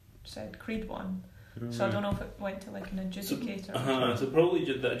Creed won. So I don't know if it went to like an adjudicator. So probably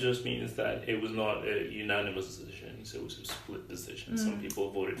that just means that it was not a unanimous decision, so it was a split decision. Some people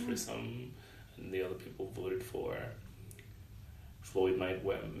voted for some, and the other people voted for Floyd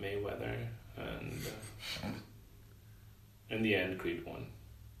Mayweather, and in the end, Creed won.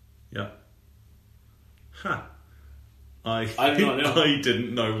 Yeah. Huh. I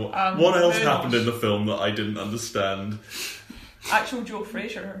didn't know what else happened in the film that I didn't understand. Actual Joe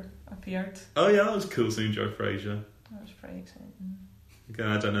Frazier appeared. Oh yeah, that was cool seeing Joe Frazier. That was pretty exciting. Again,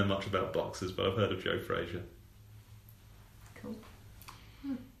 I don't know much about boxers, but I've heard of Joe Frazier. Cool.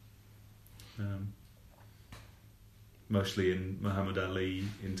 Mostly in Muhammad Ali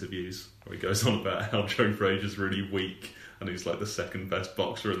interviews, where he goes on about how Joe Frazier's really weak and he's like the second best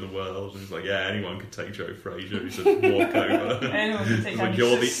boxer in the world. And he's like, yeah, anyone could take Joe Frazier. He said, walk over. Anyone can take him. Like,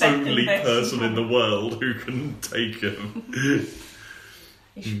 you're the only person in the world who can take him.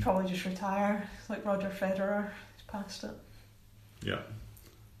 He should probably just retire. It's like Roger Federer. He's past it. Yeah.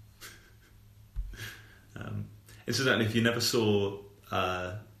 Incidentally, if you never saw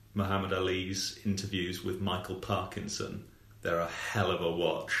Muhammad Ali's interviews with Michael Parkinson, they're a hell of a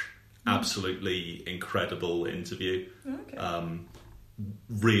watch. Absolutely incredible interview. Okay.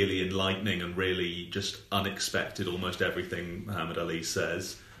 Really enlightening and really just unexpected, almost everything Muhammad Ali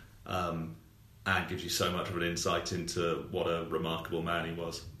says. And gives you so much of an insight into what a remarkable man he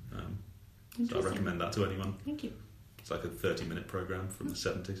was. So I recommend that to anyone. Thank you. It's like a 30-minute programme from the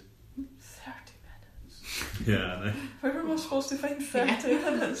 70s. 30 minutes. Yeah, I know. Where am I supposed to find 30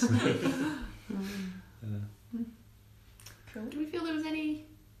 minutes? Cool. Do we feel there was any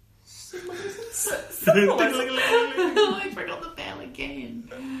symbolism? Symbolism. I forgot the bell again.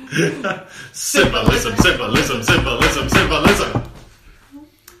 Symbolism.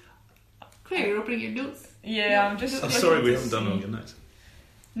 Claire, you're opening your notes. Yeah, I'm just. I'm sorry we haven't done all your notes.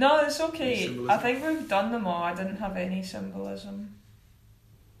 No, it's okay. Symbolism? I think we've done them all. I didn't have any symbolism.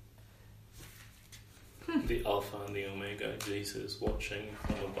 The Alpha and the Omega, Jesus watching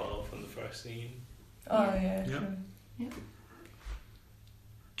from above in the first scene. Oh yeah, Yeah. true. Yeah.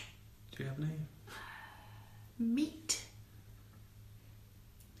 Do you have any? Meat.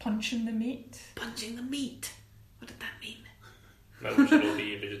 Punching the meat. Punching the meat. What did that mean? That we should all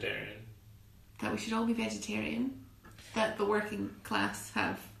be vegetarian. That we should all be vegetarian. That the working class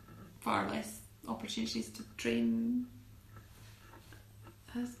have far less opportunities to train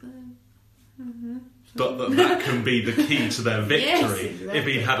as the... But that can be the key to their victory. Yes, exactly. If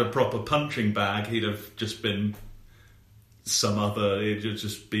he'd had a proper punching bag, he'd have just been some other. It'd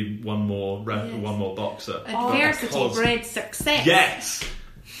just be one more boxer. Adversity Because- bred success. Yes.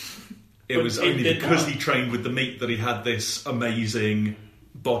 It But was it only did because not. he trained with the meat that he had this amazing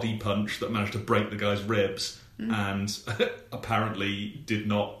body punch that managed to break the guy's ribs. And apparently did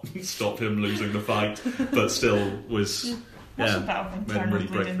not stop him losing the fight, but still was Must have been made him internal really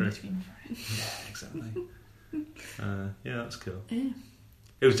break bleeding through. between. Yeah, exactly. Yeah, that's cool. Yeah.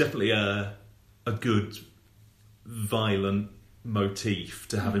 It was definitely a good violent motif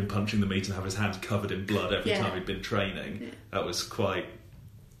to have him punching the meat and have his hands covered in blood every Yeah. time he'd been training. Yeah. That was quite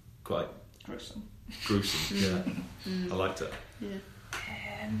Gruesome. gruesome. Yeah, I liked it. Yeah.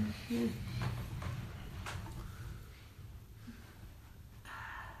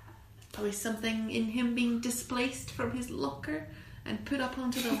 Probably something in him being displaced from his locker and put up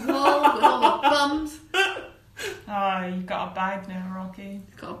onto the wall with all the bums. Ah, you've got a bag now, Rocky.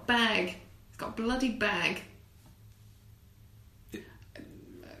 He's got a bag. He's got a bloody bag.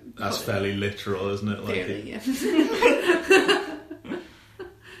 That's fairly literal, isn't it? Like Fairly, yeah.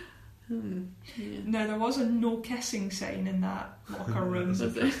 Yeah. Now, there was a no kissing sign in that locker room.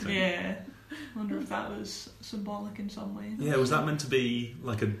 That's interesting. Yeah. I wonder if that was symbolic in some way. Yeah, was that meant to be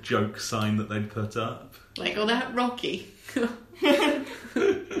like a joke sign that they'd put up? Like, oh, that Rocky. He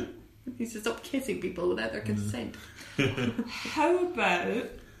needs to stop kissing people without their consent. How about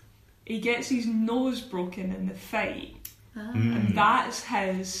he gets his nose broken in the fight, Ah. and that's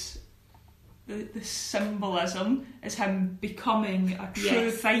his... The symbolism is him becoming a true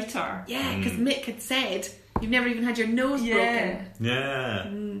Yes. fighter. Yeah, because Mick had said, you've never even had your nose broken. Yeah.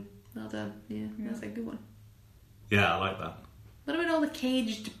 Well done. Yeah, that's a good one. Yeah, I like that. What about all the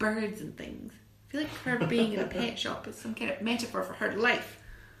caged birds and things? I feel like her being in a pet shop is some kind of metaphor for her life.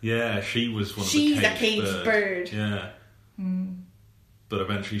 Yeah, she was one She's of the a caged bird. Yeah. but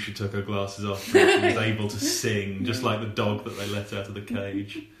eventually she took her glasses off and she was able to sing, just like the dog that they let out of the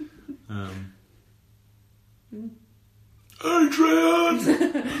cage. Adrian!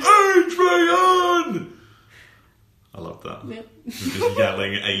 Adrian! I loved that. Yep. Just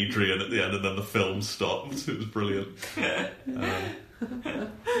yelling Adrian at the end, and then the film stopped. It was brilliant. Do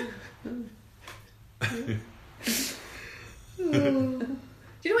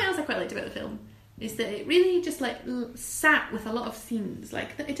you know what else I quite liked about the film? Is that it really just like sat with a lot of scenes. Like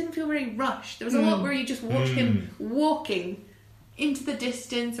it didn't feel very rushed. There was a lot where you just watch him walking into the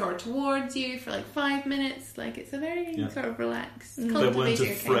distance or towards you for like 5 minutes. Like it's a very sort of relaxed. They weren't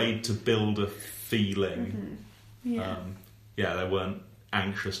cultivated afraid to build a feeling. Mm-hmm. Yeah. They weren't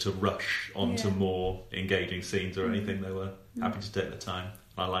anxious to rush onto more engaging scenes or anything. They were happy to take their time.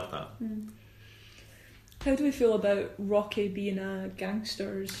 I like that. How do we feel about Rocky being a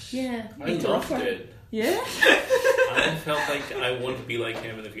gangster's? Yeah. I loved it. Yeah? I felt like I want to be like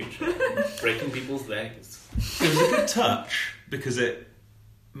him in the future. Breaking people's legs. It was a good touch because it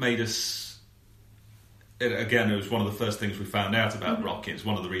made us... It was one of the first things we found out about Rocky. It's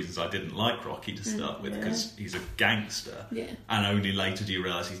one of the reasons I didn't like Rocky to start with, because he's a gangster. Yeah. And only later do you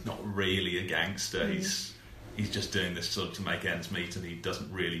realise he's not really a gangster. He's just doing this sort of to make ends meet, and he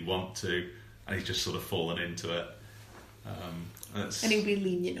doesn't really want to, and he's just sort of fallen into it. And he'll be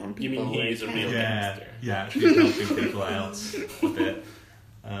lenient on people. You mean he's a real gangster? Yeah, actually helping people out a bit.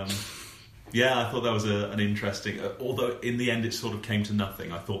 I thought that was an interesting... although in the end it sort of came to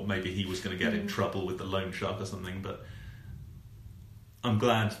nothing. I thought maybe he was going to get in trouble with the loan shark or something, but I'm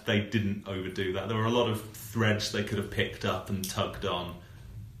glad they didn't overdo that. There were a lot of threads they could have picked up and tugged on,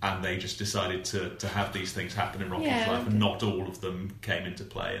 and they just decided to have these things happen in Rocky's life, and not all of them came into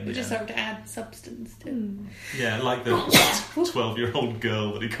play. They just sort of add substance to Yeah, like the 12-year-old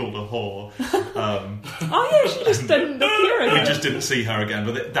girl that he called a whore. She just didn't appear again. We just didn't see her again,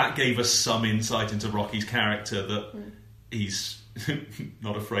 but that gave us some insight into Rocky's character, that he's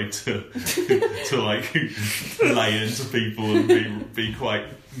not afraid to like lay into people and be quite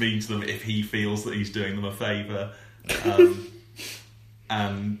mean to them if he feels that he's doing them a favour.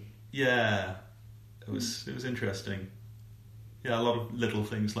 And it was interesting. Yeah, a lot of little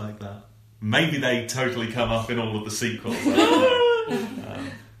things like that. Maybe they totally come up in all of the sequels. I don't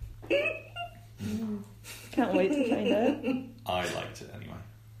know. Can't wait to find out. I liked it anyway.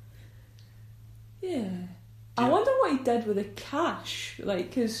 Yeah. I wonder what he did with the cash. Like,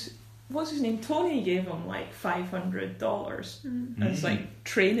 because, what's his name? Tony gave him like $500 as like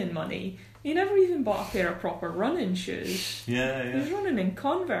training money. He never even bought a pair of proper running shoes. Yeah. He's running in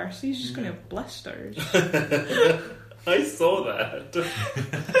Converse. He's just going to have blisters. I saw that.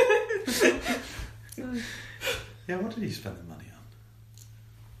 Yeah, what did he spend the money on?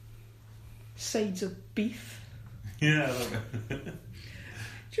 Sides of beef. Yeah.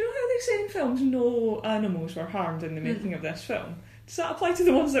 Do you know how they say in films no animals were harmed in the making of this film? Does that apply to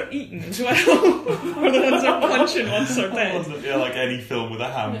the ones they're eating as well? Or the ones they're punching once they're dead? Yeah, like any film with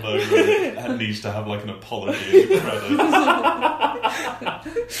a hamburger it needs to have like an apology in the credits.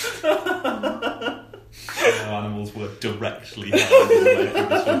 No animals were directly harmed in the making of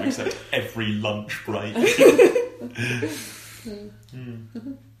this film, except every lunch break.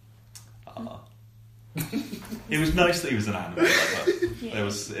 It was nice that he was an animal like that.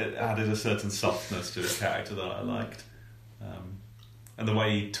 It added a certain softness to his character that I liked. And the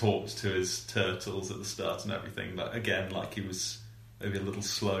way he talked to his turtles at the start and everything, like he was maybe a little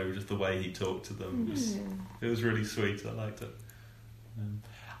slow, just the way he talked to them. It was really sweet. I liked it.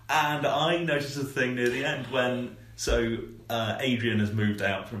 And I noticed a thing near the end when... So, Adrian has moved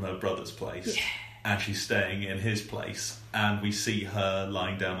out from her brother's place, and she's staying in his place, and we see her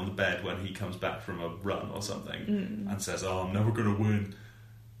lying down on the bed when he comes back from a run or something, and says, I'm never going to win.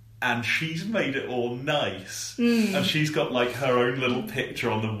 And she's made it all nice. And she's got like her own little picture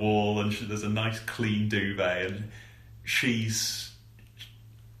on the wall, and there's a nice clean duvet, and she's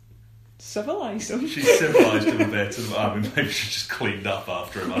civilised him. She's civilised him a bit. And, I mean, maybe she just cleaned up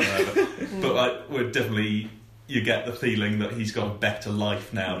after him. I don't know. But like, we're definitely, you get the feeling that he's got a better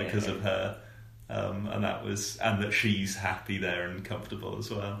life now because of her, and that she's happy there and comfortable as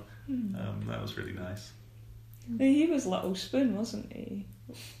well. That was really nice. He was Little Spoon, wasn't he?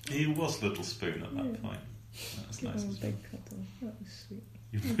 He was Little Spoon at that point. That was nice. As big cuddle. That was sweet.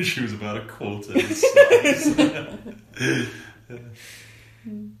 You wish she was about a quarter his size.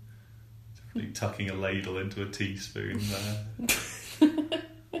 Definitely tucking a ladle into a teaspoon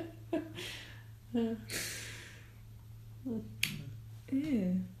there.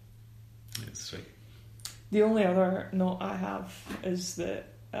 Yeah. It's sweet. The only other note I have is that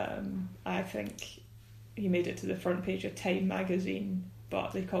I think he made it to the front page of Time magazine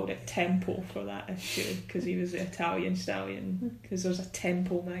but they called it Tempo for that issue because he was the Italian stallion. Because there's a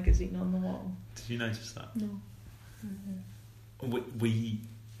Tempo magazine on the wall. Did you notice that? No. We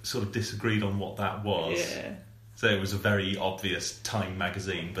sort of disagreed on what that was. Yeah. So it was a very obvious Time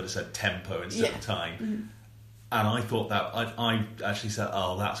magazine, but it said Tempo instead of Time. Mm-hmm. And I thought that, I actually said,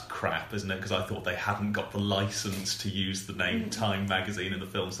 oh, that's crap, isn't it? Because I thought they hadn't got the licence to use the name Time magazine in the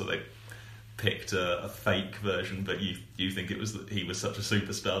film, so they picked a fake version. But you think it was that he was such a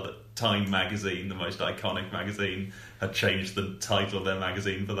superstar that Time magazine, the most iconic magazine, had changed the title of their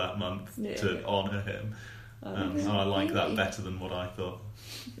magazine for that month to honour him. And I like that better than what I thought.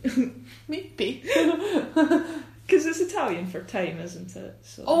 Maybe. Because it's Italian for time, isn't it?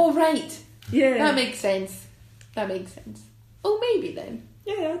 So. Oh, right. Yeah. That makes sense. Oh, maybe then.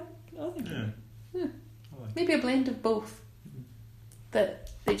 Yeah, I think Yeah. Maybe a blend of both. That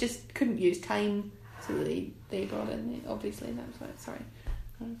they just couldn't use time, so they brought in. Obviously, that's why. Sorry.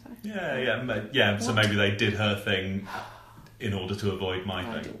 I'm sorry. Yeah. So maybe they did her thing in order to avoid my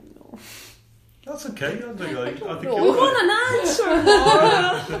I thing. don't know. That's okay. I think know. you're we right. want an answer,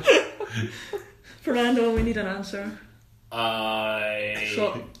 Laura. Fernando, we need an answer. I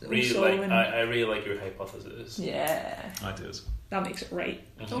So- really so like. when- I really like your hypothesis. Yeah, I did. that makes it right.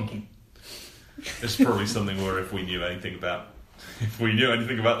 Okay. It's probably something where if we knew anything about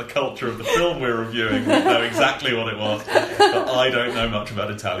the culture of the film we're reviewing, we'd know exactly what it was. But I don't know much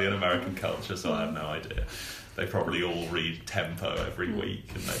about Italian American culture, so I have no idea. They probably all read Tempo every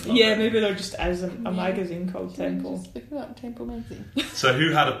week, and they love Yeah, it. maybe they're just as a magazine called Tempo. Just look at Tempo magazine. So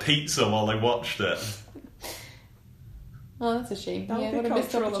who had a pizza while they watched it? Oh, that's a shame. That Yeah, would what be a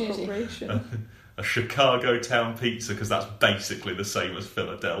missed cultural opportunity. appropriation. A Chicago town pizza, because that's basically the same as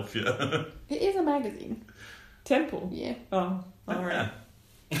Philadelphia. It is a magazine. Tempo? Yeah. Oh, alright.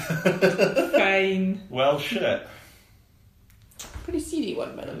 Fine. Well, shit. Pretty seedy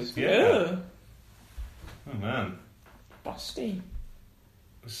one, by the way. Yeah. Ugh, Oh man. busty.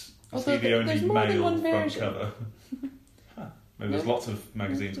 Was Although he the only there's more than male one front version. cover? Huh. Maybe there's lots of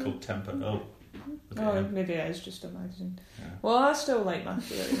magazines called Tempo. Oh. Oh, Okay. maybe it is just a magazine. Yeah. Well, I still like my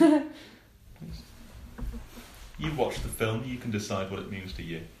theory. You watch the film, you can decide what it means to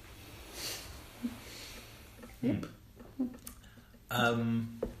you. Yep.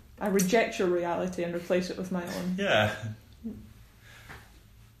 I reject your reality and replace it with my own. Yeah.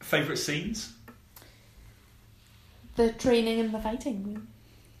 Favourite scenes? The training and the fighting.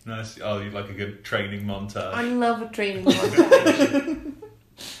 Nice. Oh, you like a good training montage. I love a training montage.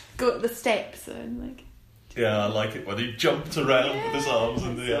 Go up the steps and like. Yeah, I like it when he jumped around with his arms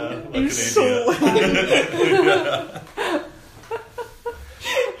in the air like an He's idiot.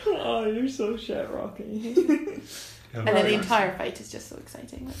 Oh, you're so shit, Rocky. And then the entire fight is just so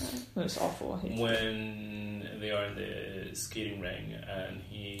exciting. Like that. That's awful. I hate it. When they are in the skating ring and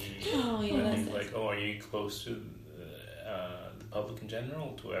Oh, yeah, and that's he's it. like, "Oh, are you close to the public in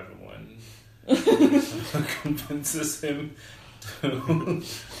general, to everyone?" Convinces him to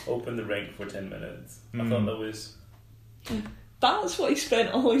open the rink for 10 minutes. I thought that was That's what he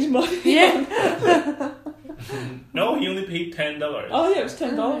spent all his money on. Yeah. no. He only paid $10. Oh, yeah, it was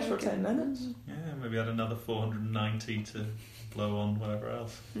 $10 Oh, for okay. 10 minutes. Yeah, maybe had another 490 to blow on whatever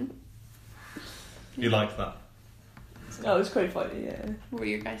else. You like that? Oh, it was quite funny, yeah. What were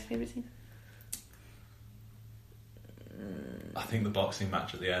your guys' favourite scenes? I think the boxing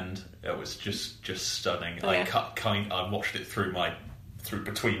match at the end, it was just stunning. Oh, yeah. I watched it through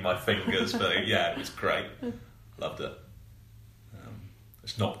between my fingers, but yeah, it was great. Loved it.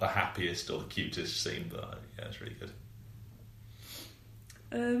 It's not the happiest or the cutest scene, but yeah, it's really good.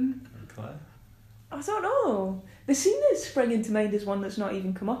 Claire? I don't know. The scene that's springing to mind is one that's not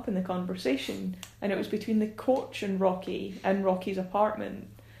even come up in the conversation, and it was between the coach and Rocky in Rocky's apartment,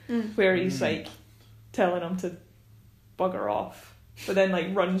 where he's like telling him to bugger off, but then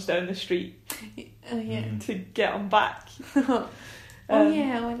like runs down the street Oh, yeah. to get him back. Oh,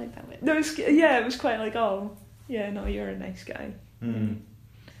 yeah, I like that bit. No, it was quite like, oh, yeah, no, you're a nice guy.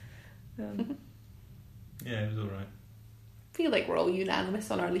 Yeah, it was alright. I feel like we're all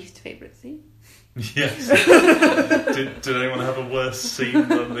unanimous on our least favourite scene. Yes. did anyone have a worse scene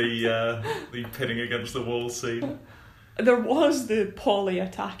than the pinning against the wall scene? There was the Polly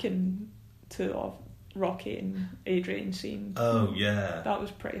attacking to Rocky and Adrian scene. Oh yeah. That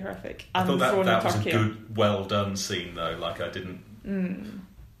was pretty horrific. I thought throwing that was a turkey. good, well done scene though. Like I didn't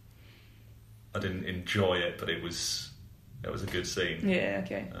enjoy it, but it was a good scene. Yeah,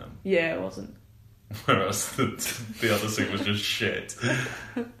 okay. Yeah, it wasn't. Whereas the other scene was just shit.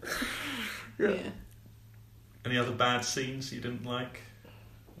 Yeah. Any other bad scenes you didn't like?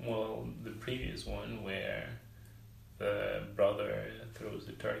 Well, the previous one where the brother throws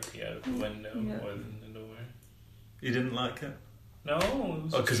the turkey out the window or the door. You didn't like it? No, it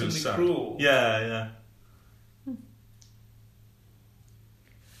was because it was extremely sad. cruel. Yeah.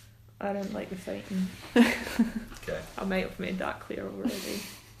 I don't like the fighting. Okay. I might have made that clear already.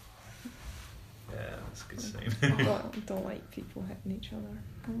 Yeah, that's a good scene. don't like people hitting each other.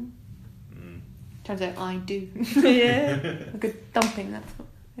 Turns out I do. Yeah. A good thumping, that's what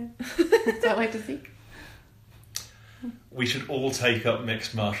I like to see. We should all take up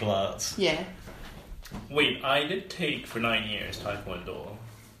mixed martial arts. Yeah. Wait, I did take for 9 years Taekwondo.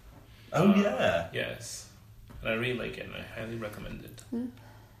 Oh, yeah. Yes. And I really like it and I highly recommend it.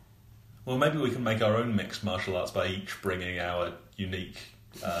 Well, maybe we can make our own mixed martial arts by each bringing our unique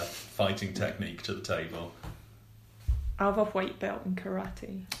fighting technique to the table. I have a white belt in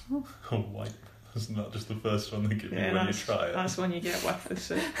karate. Oh, white. That's not just the first one they give you when you try it. That's when you get with the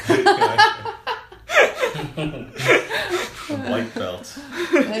suit. A white belt.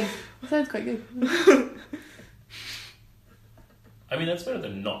 Sounds quite good. I mean, that's better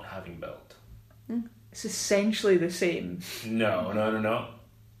than not having belt. It's essentially the same. No.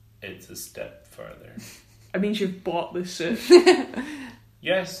 It's a step further. It means you've bought the suit.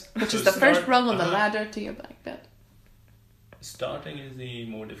 Yes. Which so is the first rung on the ladder to your black belt. Starting is the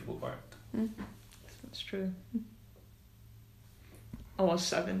more difficult part. That's true. I was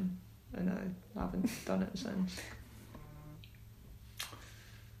 7 and I haven't done it since.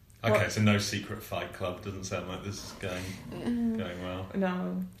 Okay, so no secret fight club. Doesn't sound like this is going well.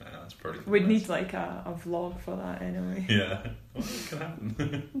 No. Yeah, that's pretty. We'd need like a vlog for that anyway. Yeah. Well, it can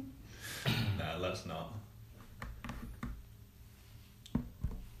happen. No, let's not.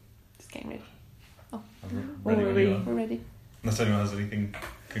 Just getting ready. I'm ready when you are. We're ready. Unless anyone has anything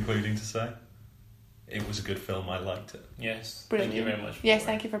concluding to say. It was a good film. I liked it. Yes. Brilliant. Thank you very much. Yes,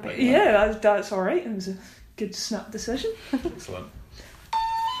 thank you for picking. Yeah, that's alright. It was a good snap decision. Excellent.